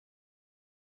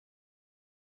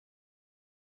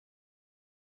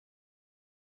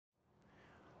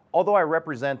Although I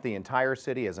represent the entire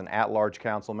city as an at-large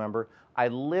council member, I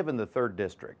live in the 3rd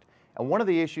District. And one of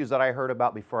the issues that I heard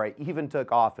about before I even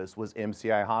took office was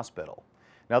MCI Hospital.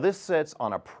 Now this sits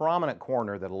on a prominent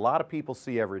corner that a lot of people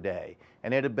see every day,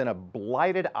 and it had been a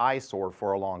blighted eyesore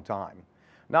for a long time.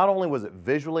 Not only was it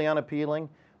visually unappealing,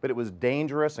 but it was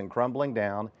dangerous and crumbling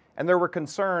down, and there were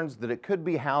concerns that it could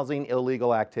be housing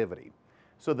illegal activity.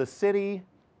 So the city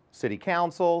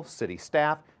council, city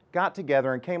staff got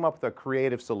together and came up with a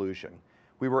creative solution.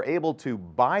 We were able to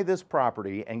buy this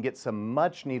property and get some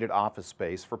much needed office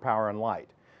space for Power and Light.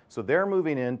 So they're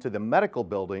moving into the medical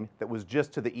building that was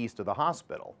just to the east of the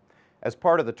hospital. As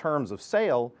part of the terms of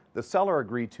sale, the seller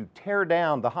agreed to tear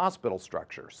down the hospital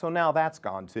structure. So now that's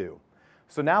gone too.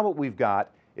 So now what we've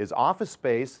got is office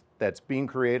space that's being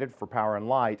created for Power and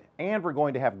Light, and we're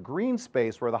going to have green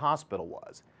space where the hospital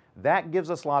was. That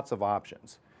gives us lots of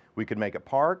options. We could make a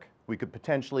park, we could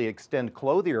potentially extend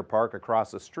Clothier Park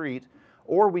across the street,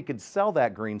 or we could sell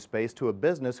that green space to a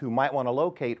business who might want to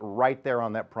locate right there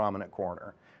on that prominent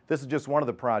corner. This is just one of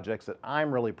the projects that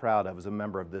I'm really proud of as a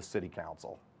member of this city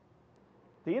council.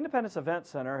 The Independence Event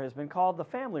Center has been called the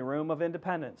family room of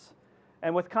Independence.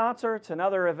 And with concerts and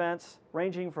other events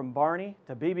ranging from Barney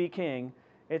to B.B. King,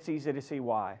 it's easy to see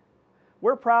why.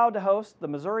 We're proud to host the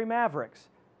Missouri Mavericks,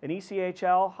 an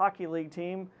ECHL hockey league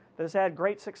team that has had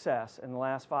great success in the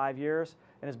last 5 years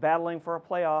and is battling for a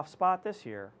playoff spot this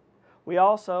year. We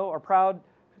also are proud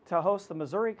to host the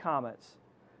Missouri Comets,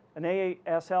 an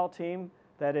ASL team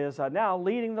that is now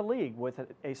leading the league with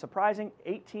a surprising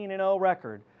 18-0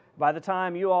 record. By the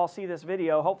time you all see this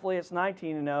video, hopefully it's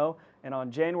 19-0, and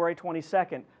on January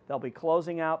 22nd, they'll be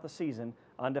closing out the season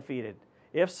undefeated.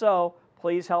 If so,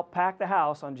 please help pack the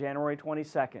house on January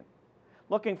 22nd.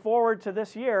 Looking forward to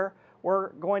this year, we're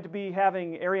going to be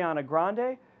having Ariana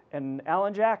Grande and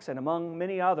Alan Jackson, among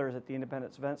many others, at the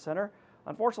Independence Event Center.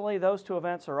 Unfortunately, those 2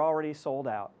 events are already sold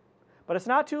out. But it's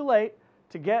not too late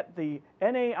to get the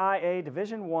NAIA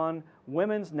Division I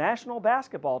Women's National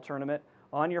Basketball Tournament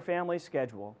on your family's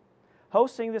schedule.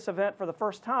 Hosting this event for the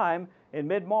first time in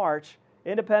mid-March,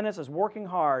 Independence is working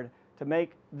hard to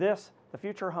make this the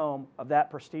future home of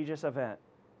that prestigious event.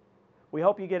 We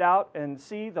hope you get out and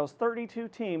see those 32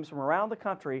 teams from around the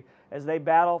country as they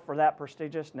battle for that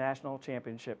prestigious national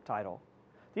championship title.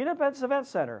 The Independence Event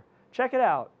Center, check it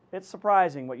out. It's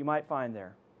surprising what you might find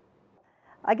there.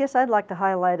 I guess I'd like to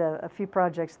highlight a few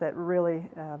projects that really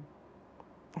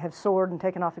have soared and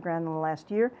taken off the ground in the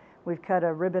last year. We've cut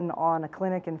a ribbon on a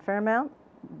clinic in Fairmount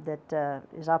that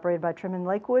is operated by Trim in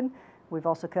Lakewood. We've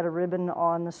also cut a ribbon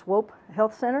on the Swope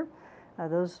Health Center.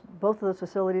 Both of those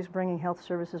facilities bringing health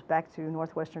services back to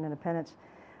Northwestern Independence.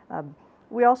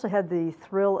 We also had the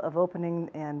thrill of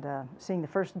opening and seeing the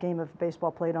first game of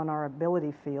baseball played on our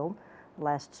Ability Field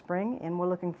last spring, and we're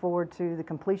looking forward to the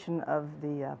completion of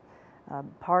the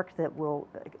park that will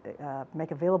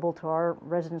make available to our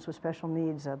residents with special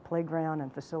needs a playground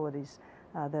and facilities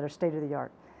that are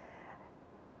state-of-the-art.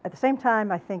 At the same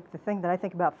time, I think the thing that I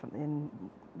think about in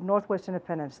Northwest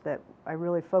Independence that I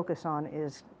really focus on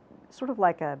is sort of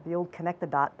like the old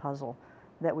connect-the-dot puzzle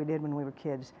that we did when we were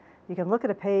kids. You can look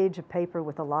at a page of paper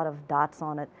with a lot of dots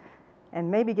on it and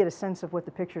maybe get a sense of what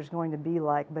the picture is going to be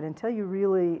like, but until you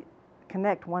really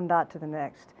connect one dot to the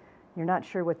next, you're not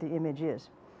sure what the image is.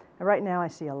 And right now I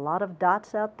see a lot of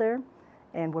dots out there,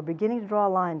 and we're beginning to draw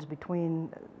lines between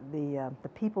the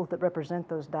people that represent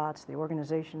those dots, the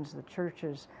organizations, the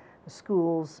churches, the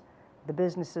schools, the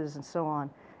businesses, and so on.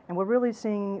 And we're really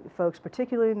seeing folks,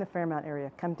 particularly in the Fairmount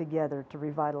area, come together to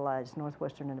revitalize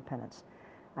Northwestern Independence.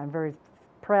 I'm very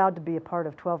proud to be a part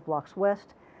of 12 Blocks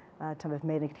West, to have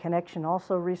made a connection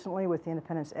also recently with the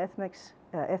Independence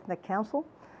Ethnic Council,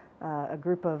 a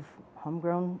group of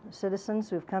homegrown citizens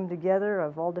who have come together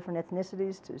of all different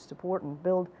ethnicities to support and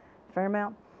build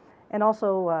Fairmount, and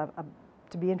also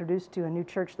to be introduced to a new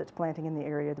church that's planting in the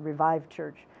area, the Revive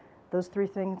Church. Those 3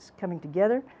 things coming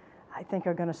together, I think,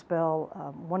 are going to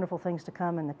spell wonderful things to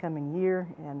come in the coming year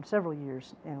and several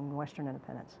years in Western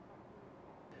Independence.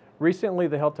 Recently,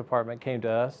 the health department came to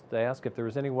us to ask if there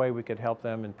was any way we could help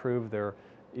them improve their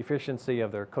efficiency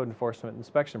of their code enforcement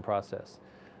inspection process.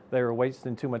 They were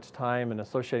wasting too much time in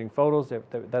associating photos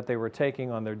that they were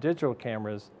taking on their digital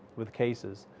cameras with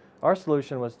cases. Our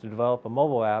solution was to develop a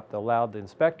mobile app that allowed the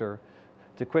inspector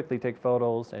to quickly take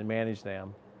photos and manage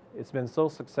them. It's been so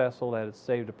successful that it's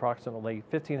saved approximately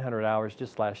 1,500 hours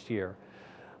just last year,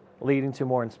 leading to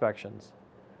more inspections.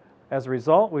 As a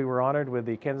result, we were honored with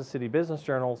the Kansas City Business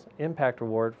Journal's Impact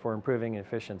Award for improving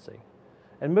efficiency.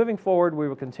 And moving forward, we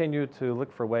will continue to look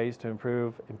for ways to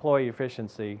improve employee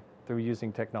efficiency through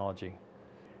using technology.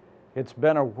 It's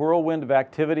been a whirlwind of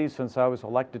activity since I was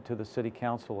elected to the City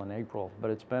Council in April,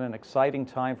 but it's been an exciting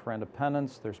time for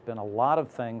Independence. There's been a lot of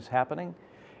things happening,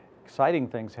 exciting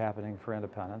things happening for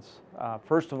Independence.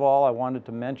 First of all, I wanted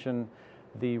to mention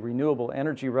the renewable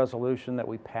energy resolution that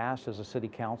we passed as a City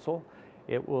Council.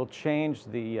 It will change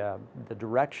the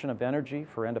direction of energy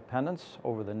for Independence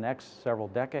over the next several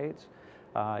decades.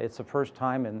 It's the first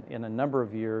time in a number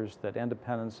of years that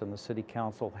Independence and the City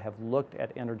Council have looked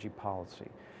at energy policy.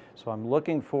 So I'm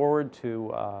looking forward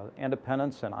to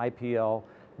Independence and IPL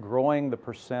growing the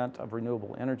percent of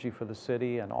renewable energy for the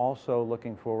city, and also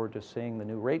looking forward to seeing the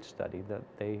new rate study that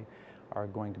they are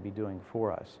going to be doing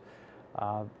for us.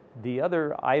 The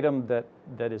other item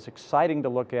that is exciting to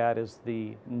look at is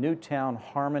the Newtown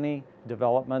Harmony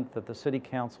development that the City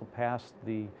Council passed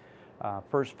the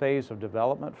first phase of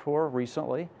development for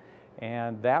recently,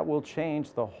 and that will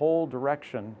change the whole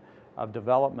direction of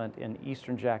development in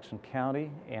eastern Jackson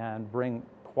County and bring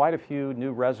quite a few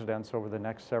new residents over the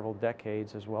next several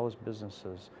decades, as well as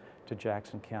businesses, to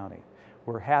Jackson County.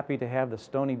 We're happy to have the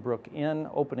Stony Brook Inn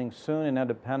opening soon in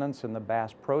Independence and the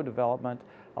Bass Pro development,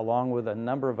 along with a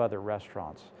number of other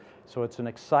restaurants. So it's an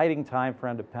exciting time for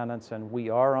Independence, and we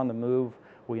are on the move.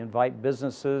 We invite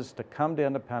businesses to come to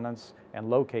Independence and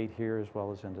locate here, as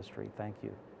well as industry. Thank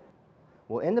you.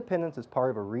 Well, Independence is part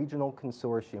of a regional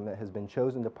consortium that has been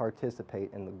chosen to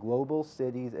participate in the Global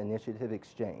Cities Initiative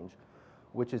Exchange,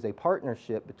 which is a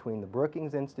partnership between the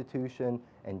Brookings Institution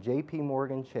and J.P.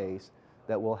 Morgan Chase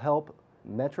that will help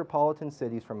metropolitan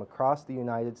cities from across the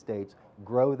United States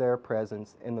grow their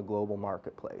presence in the global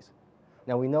marketplace.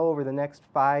 Now, we know over the next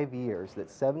 5 years that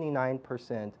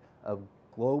 79% of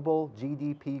global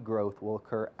GDP growth will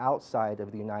occur outside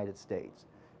of the United States.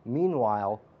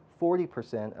 Meanwhile,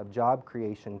 40% of job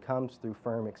creation comes through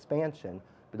firm expansion,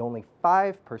 but only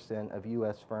 5% of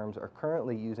U.S. firms are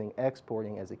currently using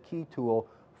exporting as a key tool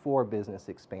for business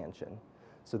expansion.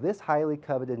 So this highly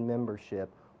coveted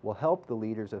membership will help the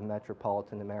leaders of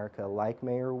metropolitan America, like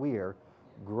Mayor Weir,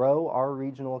 grow our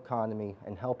regional economy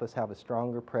and help us have a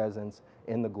stronger presence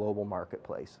in the global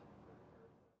marketplace.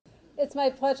 It's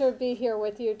my pleasure to be here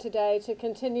with you today to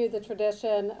continue the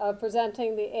tradition of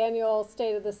presenting the annual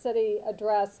State of the City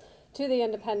address to the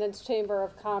Independence Chamber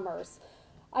of Commerce.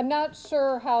 I'm not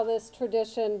sure how this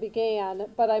tradition began,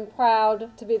 but I'm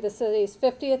proud to be the city's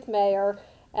 50th mayor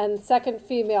and second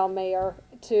female mayor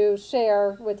to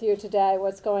share with you today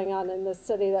what's going on in this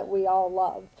city that we all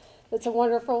love. It's a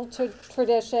wonderful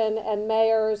tradition, and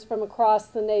mayors from across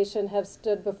the nation have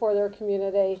stood before their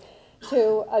community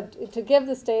to give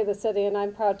the State of the City, and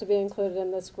I'm proud to be included in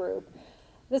this group.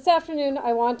 This afternoon,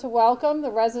 I want to welcome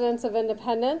the residents of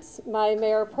Independence, my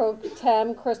Mayor Pro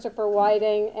Tem, Christopher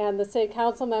Whiting, and the City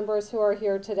Council members who are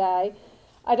here today.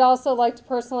 I'd also like to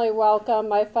personally welcome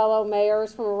my fellow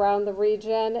mayors from around the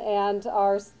region and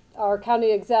our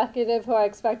county executive, who I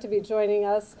expect to be joining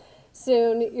us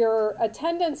soon. Your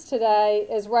attendance today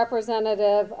is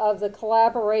representative of the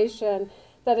collaboration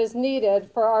that is needed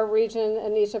for our region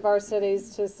and each of our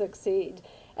cities to succeed.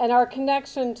 And our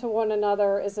connection to one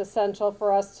another is essential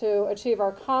for us to achieve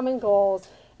our common goals,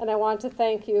 and I want to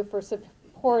thank you for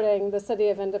supporting the City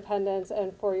of Independence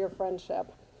and for your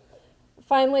friendship.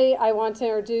 Finally, I want to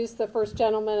introduce the first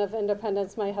gentleman of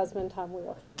Independence, my husband, Tom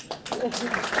Weir.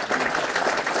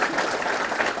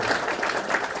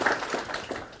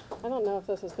 I don't know if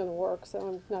this is going to work, so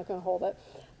I'm not going to hold it.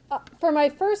 For my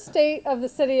first State of the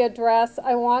City address,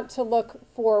 I want to look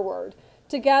forward.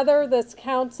 Together, this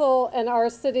council and our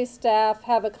city staff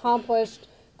have accomplished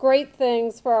great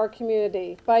things for our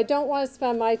community, but I don't want to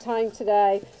spend my time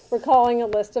today recalling a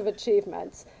list of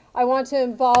achievements. I want to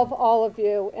involve all of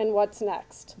you in what's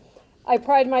next. I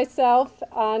pride myself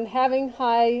on having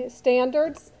high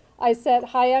standards. I set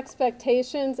high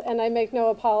expectations, and I make no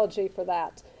apology for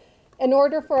that. In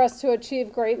order for us to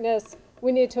achieve greatness,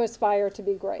 we need to aspire to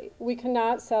be great. We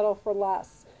cannot settle for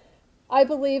less. I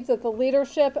believe that the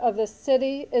leadership of the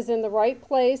city is in the right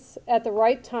place at the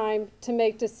right time to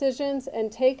make decisions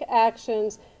and take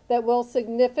actions that will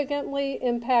significantly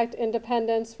impact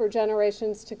Independence for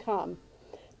generations to come.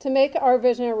 To make our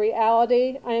vision a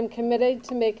reality, I am committed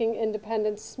to making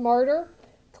Independence smarter,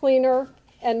 cleaner,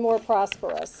 and more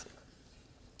prosperous.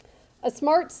 A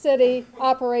smart city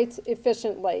operates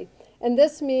efficiently, and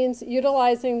this means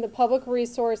utilizing the public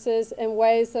resources in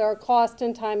ways that are cost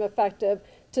and time effective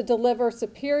to deliver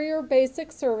superior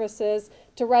basic services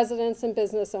to residents and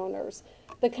business owners.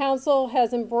 The Council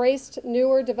has embraced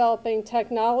newer developing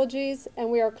technologies,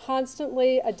 and we are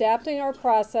constantly adapting our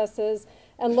processes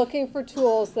and looking for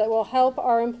tools that will help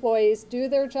our employees do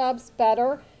their jobs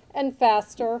better and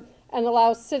faster and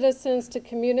allows citizens to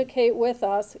communicate with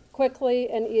us quickly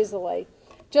and easily.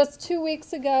 Just 2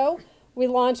 weeks ago, we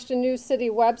launched a new city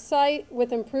website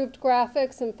with improved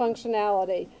graphics and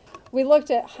functionality. We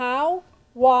looked at how,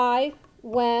 why,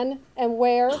 when, and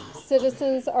where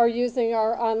citizens are using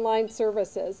our online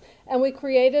services, and we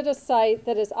created a site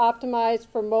that is optimized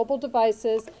for mobile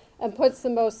devices and puts the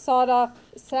most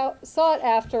sought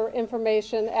after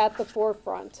information at the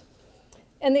forefront.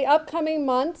 In the upcoming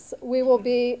months, we will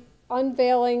be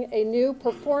unveiling a new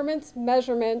performance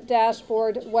measurement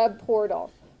dashboard web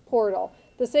portal.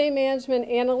 The city management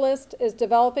analyst is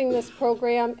developing this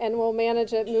program and will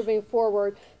manage it moving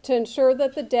forward to ensure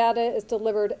that the data is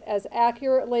delivered as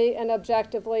accurately and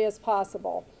objectively as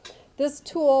possible. This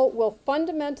tool will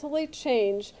fundamentally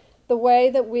change the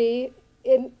way that we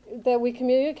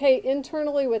communicate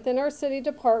internally within our city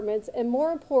departments, and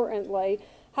more importantly,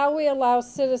 how we allow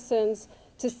citizens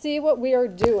to see what we are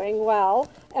doing well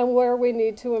and where we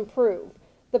need to improve.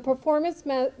 The performance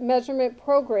measurement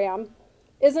program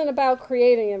isn't about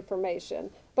creating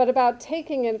information, but about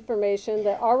taking information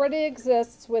that already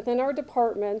exists within our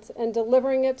departments and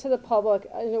delivering it to the public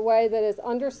in a way that is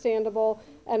understandable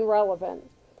and relevant.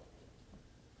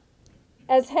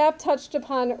 As Hap touched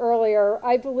upon earlier,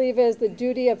 I believe it is the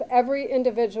duty of every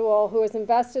individual who is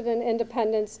invested in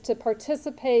independence to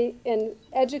participate in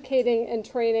educating and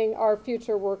training our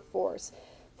future workforce.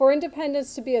 For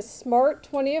Independence to be a smart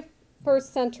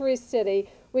 21st century city,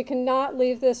 we cannot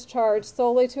leave this charge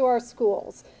solely to our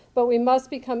schools, but we must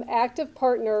become active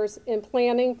partners in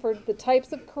planning for the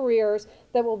types of careers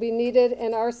that will be needed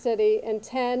in our city in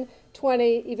 10,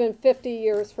 20, even 50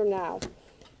 years from now.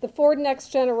 The Ford Next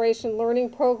Generation Learning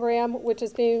Program, which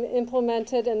is being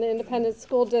implemented in the Independence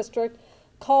School District,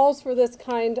 calls for this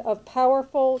kind of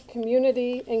powerful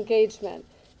community engagement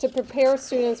to prepare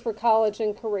students for college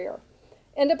and career.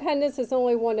 Independence is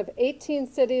only one of 18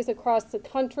 cities across the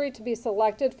country to be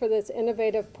selected for this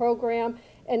innovative program,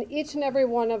 and each and every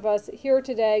one of us here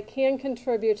today can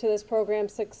contribute to this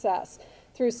program's success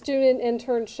through student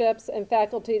internships and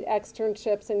faculty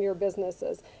externships in your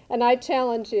businesses. And I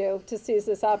challenge you to seize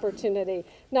this opportunity,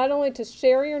 not only to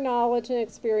share your knowledge and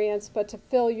experience, but to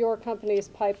fill your company's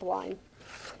pipeline.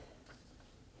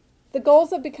 The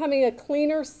goals of becoming a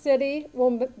cleaner city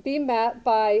will be met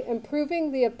by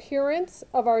improving the appearance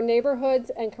of our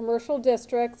neighborhoods and commercial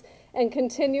districts and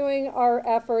continuing our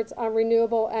efforts on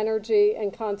renewable energy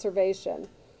and conservation.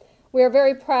 We are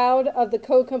very proud of the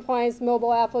Code Compliance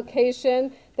mobile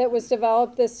application that was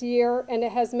developed this year, and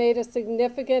it has made a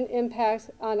significant impact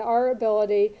on our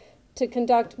ability to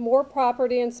conduct more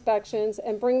property inspections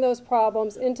and bring those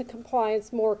problems into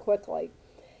compliance more quickly.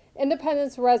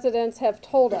 Independence residents have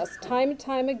told us time and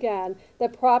time again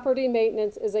that property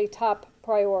maintenance is a top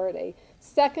priority,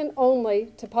 second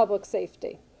only to public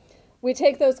safety. We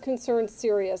take those concerns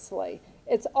seriously.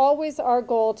 It's always our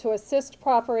goal to assist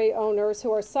property owners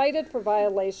who are cited for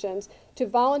violations to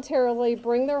voluntarily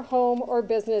bring their home or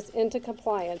business into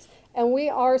compliance, and we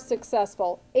are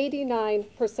successful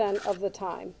 89% of the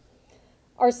time.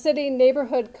 Our city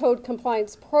neighborhood code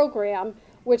compliance program,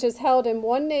 which is held in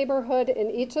one neighborhood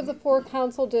in each of the 4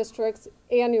 council districts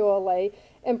annually,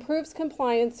 improves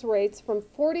compliance rates from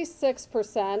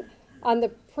 46% on the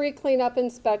pre-cleanup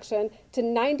inspection to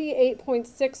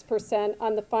 98.6%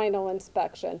 on the final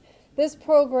inspection. This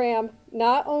program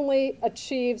not only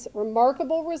achieves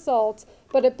remarkable results,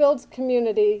 but it builds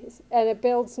communities and it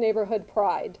builds neighborhood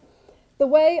pride. The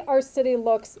way our city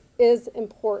looks is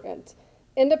important.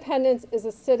 Independence is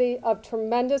a city of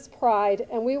tremendous pride,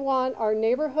 and we want our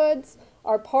neighborhoods,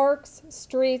 our parks,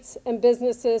 streets, and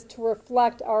businesses to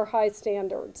reflect our high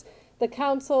standards. The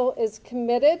council is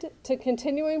committed to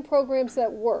continuing programs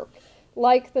that work,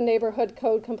 like the Neighborhood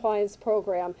Code Compliance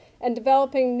Program, and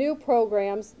developing new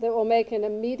programs that will make an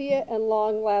immediate and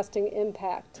long-lasting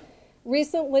impact.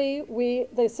 Recently,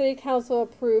 the City Council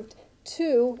approved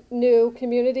 2 new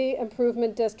community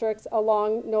improvement districts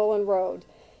along Nolan Road.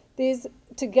 These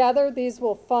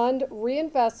will fund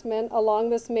reinvestment along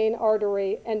this main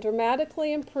artery and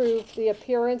dramatically improve the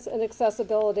appearance and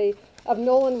accessibility of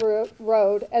Nolan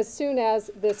Road as soon as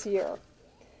this year.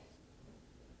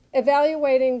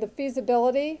 Evaluating the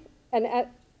feasibility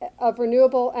of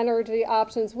renewable energy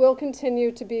options will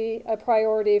continue to be a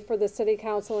priority for the City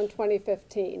Council in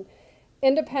 2015.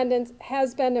 Independence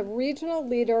has been a regional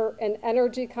leader in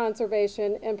energy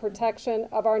conservation and protection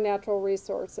of our natural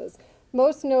resources.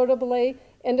 Most notably,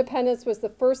 Independence was the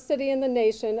first city in the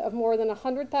nation of more than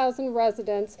 100,000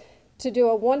 residents to do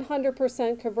a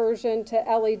 100% conversion to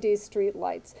LED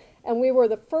streetlights. and we were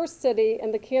the first city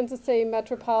in the Kansas City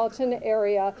metropolitan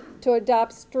area to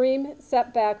adopt stream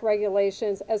setback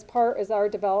regulations as part of our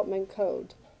development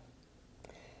code.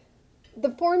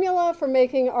 The formula for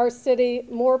making our city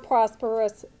more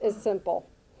prosperous is simple.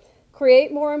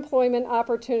 Create more employment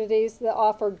opportunities that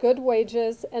offer good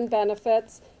wages and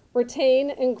benefits, retain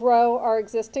and grow our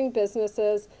existing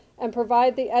businesses, and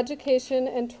provide the education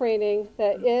and training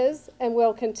that is and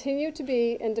will continue to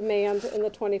be in demand in the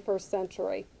 21st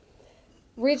century.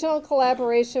 Regional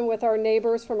collaboration with our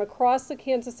neighbors from across the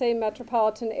Kansas City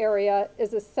metropolitan area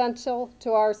is essential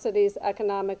to our city's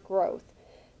economic growth.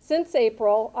 Since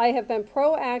April, I have been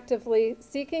proactively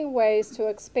seeking ways to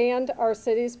expand our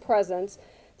city's presence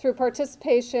through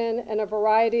participation in a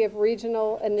variety of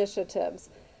regional initiatives.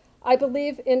 I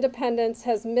believe Independence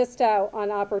has missed out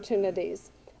on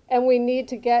opportunities, and we need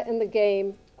to get in the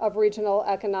game of regional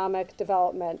economic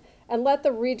development and let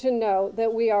the region know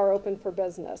that we are open for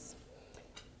business.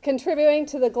 Contributing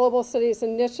to the Global Cities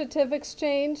Initiative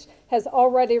Exchange has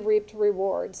already reaped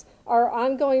rewards. Our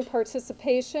ongoing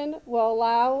participation will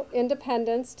allow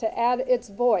Independence to add its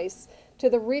voice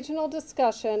to the regional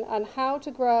discussion on how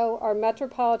to grow our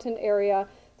metropolitan area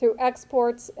through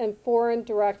exports and foreign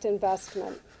direct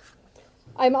investment.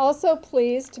 I'm also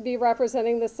pleased to be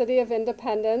representing the City of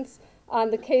Independence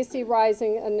on the KC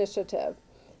Rising initiative.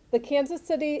 The Kansas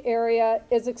City area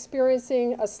is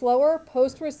experiencing a slower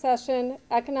post-recession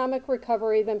economic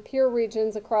recovery than peer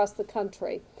regions across the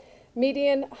country.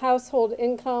 Median household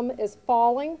income is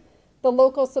falling. The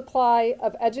local supply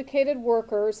of educated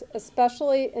workers,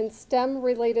 especially in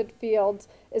STEM-related fields,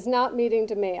 is not meeting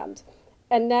demand,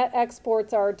 and net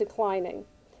exports are declining.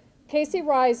 KC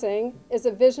Rising is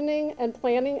a visioning and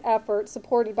planning effort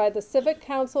supported by the Civic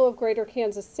Council of Greater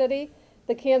Kansas City,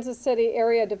 the Kansas City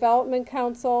Area Development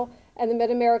Council, and the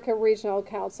Mid-America Regional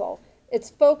Council. It's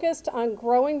focused on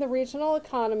growing the regional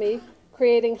economy,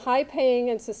 creating high-paying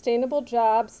and sustainable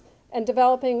jobs, and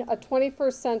developing a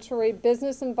 21st century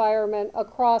business environment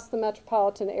across the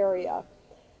metropolitan area.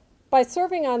 By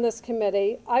serving on this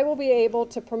committee, I will be able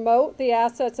to promote the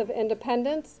assets of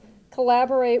Independence,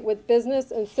 collaborate with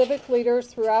business and civic leaders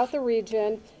throughout the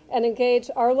region, and engage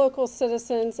our local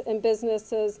citizens and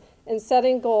businesses in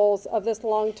setting goals of this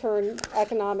long-term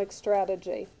economic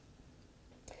strategy.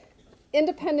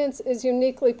 Independence is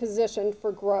uniquely positioned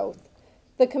for growth.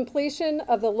 The completion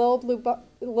of the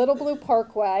Little Blue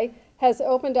Parkway has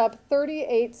opened up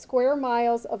 38 square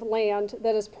miles of land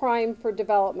that is primed for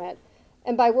development.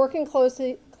 And by working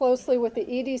closely with the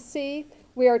EDC,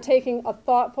 we are taking a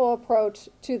thoughtful approach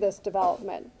to this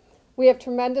development. We have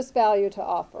tremendous value to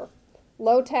offer: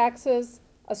 low taxes,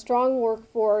 a strong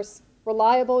workforce,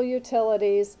 reliable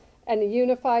utilities, and a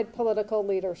unified political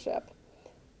leadership.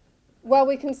 While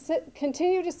we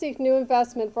continue to seek new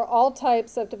investment for all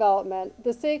types of development,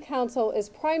 the City Council is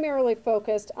primarily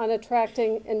focused on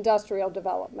attracting industrial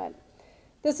development.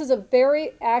 This is a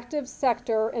very active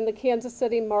sector in the Kansas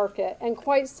City market, and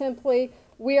quite simply,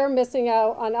 we are missing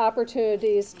out on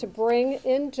opportunities to bring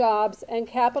in jobs and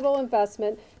capital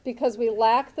investment because we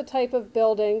lack the type of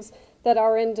buildings that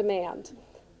are in demand.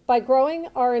 By growing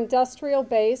our industrial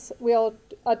base, we'll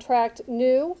attract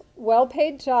new,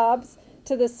 well-paid jobs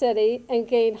to the city and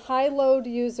gain high-load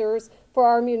users for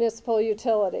our municipal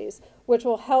utilities, which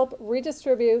will help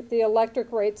redistribute the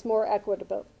electric rates more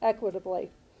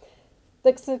equitably.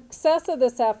 The success of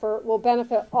this effort will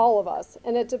benefit all of us,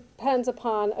 and it depends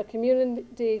upon a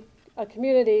community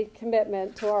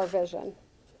commitment to our vision.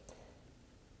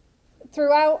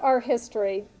 Throughout our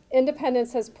history,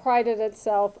 Independence has prided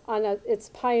itself on its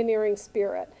pioneering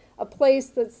spirit, a place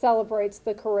that celebrates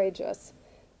the courageous.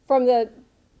 From the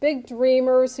big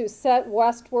dreamers who set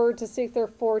westward to seek their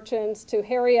fortunes, to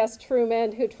Harry S.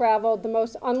 Truman, who traveled the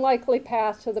most unlikely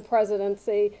path to the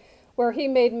presidency, where he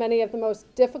made many of the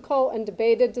most difficult and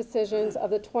debated decisions of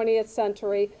the 20th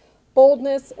century,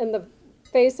 boldness in the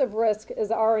face of risk is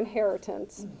our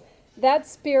inheritance. That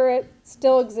spirit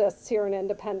still exists here in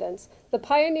Independence. The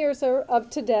pioneers of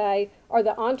today are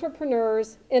the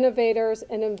entrepreneurs, innovators,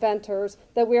 and inventors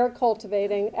that we are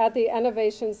cultivating at the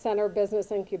Innovation Center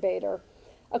Business Incubator.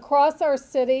 Across our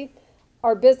city,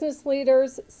 our business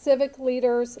leaders, civic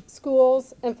leaders,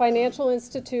 schools, and financial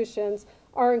institutions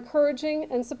are encouraging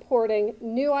and supporting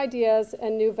new ideas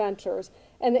and new ventures,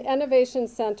 and the Innovation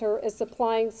Center is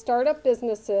supplying startup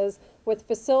businesses with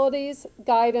facilities,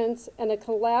 guidance, and a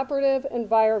collaborative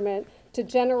environment to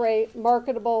generate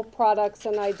marketable products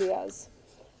and ideas.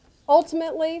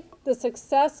 Ultimately, the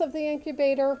success of the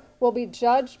incubator will be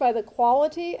judged by the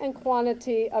quality and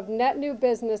quantity of net new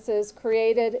businesses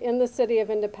created in the City of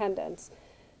Independence.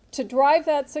 To drive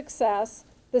that success,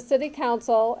 the City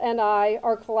Council and I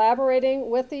are collaborating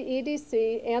with the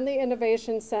EDC and the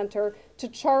Innovation Center to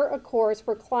chart a course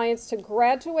for clients to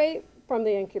graduate from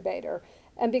the incubator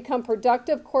and become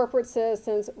productive corporate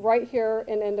citizens right here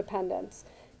in Independence,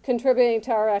 contributing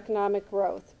to our economic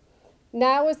growth.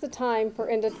 Now is the time for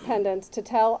Independence to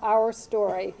tell our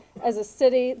story as a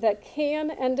city that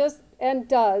can and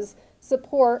does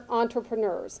support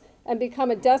entrepreneurs and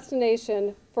become a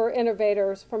destination for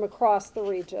innovators from across the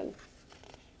region.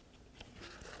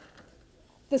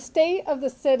 The state of the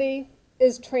city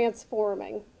is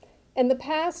transforming. In the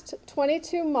past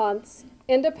 22 months,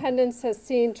 Independence has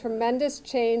seen tremendous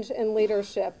change in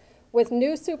leadership, with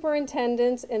new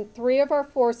superintendents in 3 of our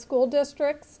 4 school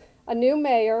districts, a new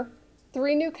mayor,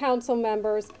 3 new council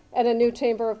members, and a new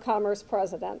Chamber of Commerce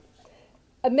president.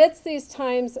 Amidst these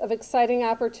times of exciting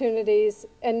opportunities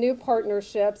and new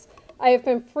partnerships, I have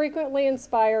been frequently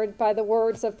inspired by the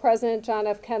words of President John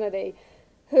F. Kennedy,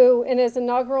 who, in his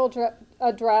inaugural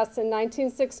address in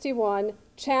 1961,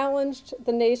 challenged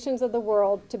the nations of the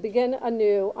world to begin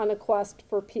anew on a quest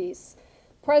for peace.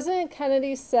 President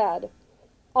Kennedy said,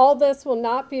 "All this will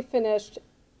not be finished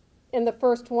in the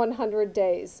first 100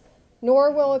 days,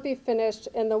 nor will it be finished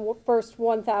in the first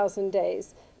 1,000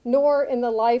 days, nor in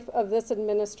the life of this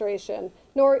administration,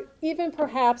 nor even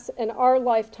perhaps in our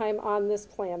lifetime on this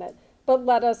planet, but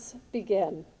let us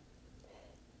begin."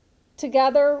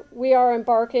 Together, we are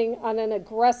embarking on an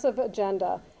aggressive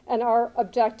agenda, and our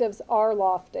objectives are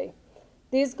lofty.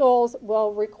 These goals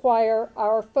will require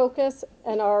our focus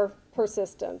and our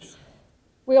persistence.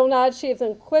 We will not achieve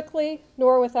them quickly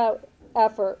nor without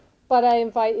effort, but I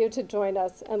invite you to join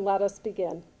us and let us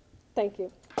begin. Thank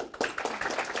you.